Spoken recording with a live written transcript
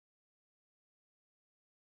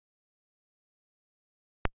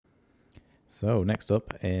So next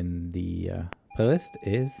up in the playlist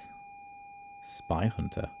is Spy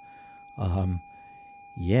Hunter.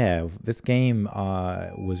 Yeah, this game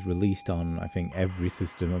was released on, I think, every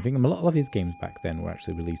system. I think a lot of his games back then were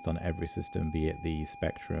actually released on every system, be it the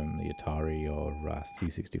Spectrum, the Atari, or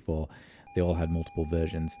C64. They all had multiple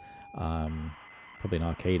versions. Probably an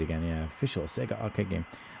arcade again, yeah, official Sega arcade game.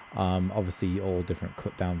 Obviously, all different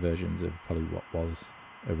cut-down versions of probably what was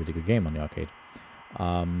a really good game on the arcade.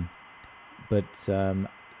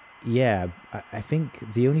 Yeah, I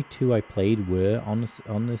think the only two I played were on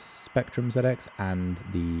the Spectrum ZX and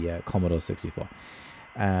the Commodore 64.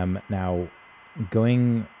 Now,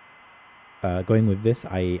 going with this,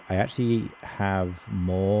 I actually have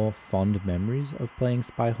more fond memories of playing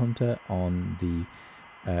Spy Hunter on the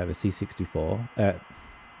C64,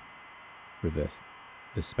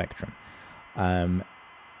 the Spectrum.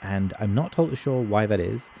 And I'm not totally sure why that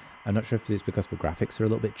is. I'm not sure if it's because the graphics are a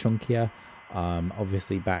little bit chunkier.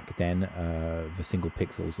 Obviously back then the single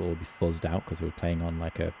pixels will be fuzzed out because we were playing on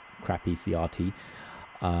like a crappy CRT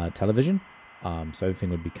television, so everything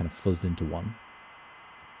would be kind of fuzzed into one,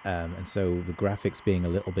 and so the graphics being a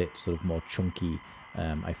little bit sort of more chunky,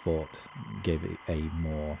 I thought gave it a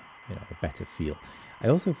more, a better feel. I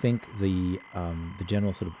also think the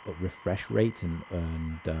general sort of refresh rate and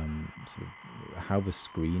sort of how the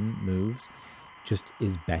screen moves just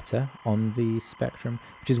is better on the Spectrum,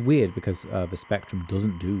 which is weird because the Spectrum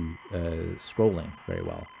doesn't do scrolling very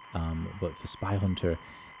well. But for Spy Hunter,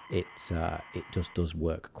 it just does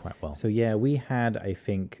work quite well. So yeah, we had, I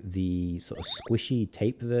think, the sort of squishy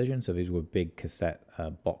tape version. So these were big cassette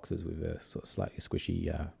boxes with a sort of slightly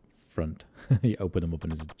squishy front. You open them up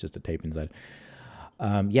and there's just a tape inside.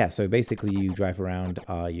 Yeah, so basically you drive around,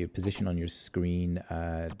 your position on your screen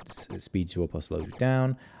speeds you up or slows you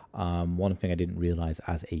down. One thing I didn't realize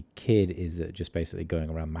as a kid is that just basically going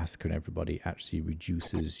around massacring everybody actually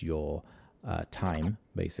reduces your time,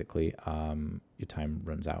 basically. Your time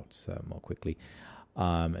runs out more quickly.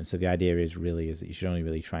 And so the idea is that you should only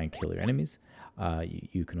really try and kill your enemies.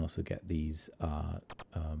 You can also get these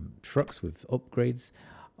trucks with upgrades.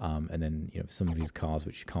 And then, some of these cars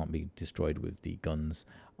which can't be destroyed with the guns.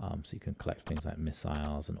 So you can collect things like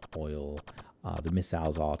missiles and oil. The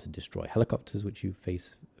missiles are to destroy helicopters, which you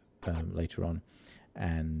face later on.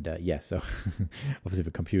 And so obviously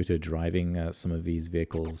the computer driving some of these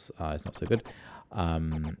vehicles is not so good.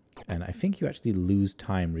 And I think you actually lose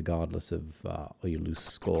time regardless of, or you lose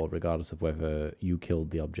score regardless of whether you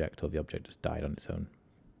killed the object or the object just died on its own,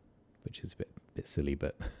 which is a bit silly,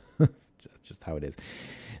 but that's just how it is.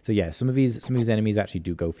 So yeah, some of these enemies actually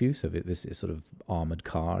do go for you. So this is sort of armored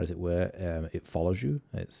car, as it were. It follows you.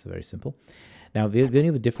 It's very simple. Now the only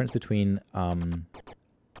other difference between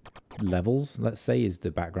levels, let's say, is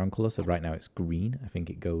the background color. So right now it's green. I think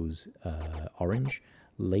it goes orange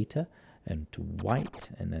later, and to white,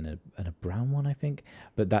 and then a brown one, I think.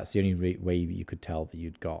 But that's the only way you could tell that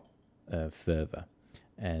you'd got further.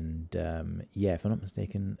 And yeah, if I'm not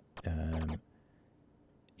mistaken,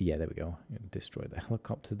 yeah, there we go. Destroy the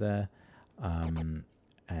helicopter there.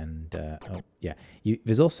 Oh yeah,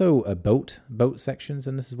 there's also a boat sections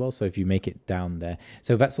in this as well. So if you make it down there,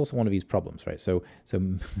 so that's also one of these problems, right? So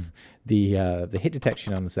the hit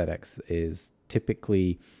detection on the ZX is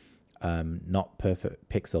typically not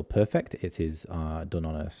pixel perfect. It is done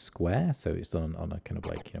on a square, so it's done on a kind of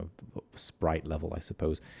like sprite level, I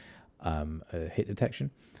suppose, hit detection.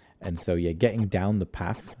 And so yeah, getting down the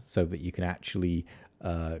path so that you can actually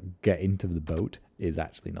get into the boat is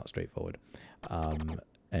actually not straightforward.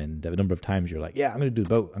 And the number of times you're like, yeah, I'm going to do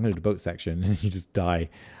the boat section, and you just die.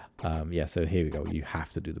 Yeah, so here we go. You have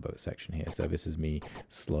to do the boat section here. So this is me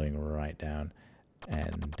slowing right down.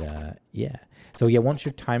 And yeah. So yeah, once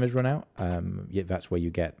your time has run out, yeah, that's where you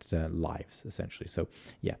get lives, essentially. So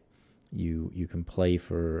yeah, you can play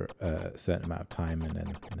for a certain amount of time,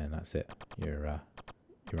 and then that's it. You're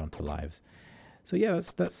onto lives. So yeah,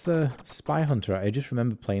 that's Spy Hunter. I just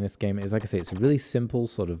remember playing this game. It's like I say, it's a really simple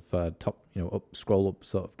sort of scroll up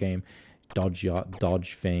sort of game.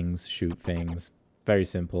 Dodge things, shoot things. Very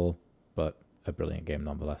simple, but a brilliant game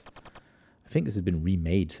nonetheless. I think this has been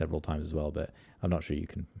remade several times as well, but I'm not sure you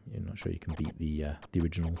can beat the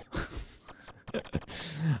originals.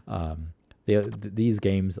 These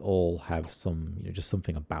games all have some, just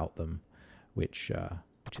something about them, which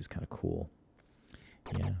is kind of cool.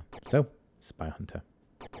 Yeah. So Spy Hunter.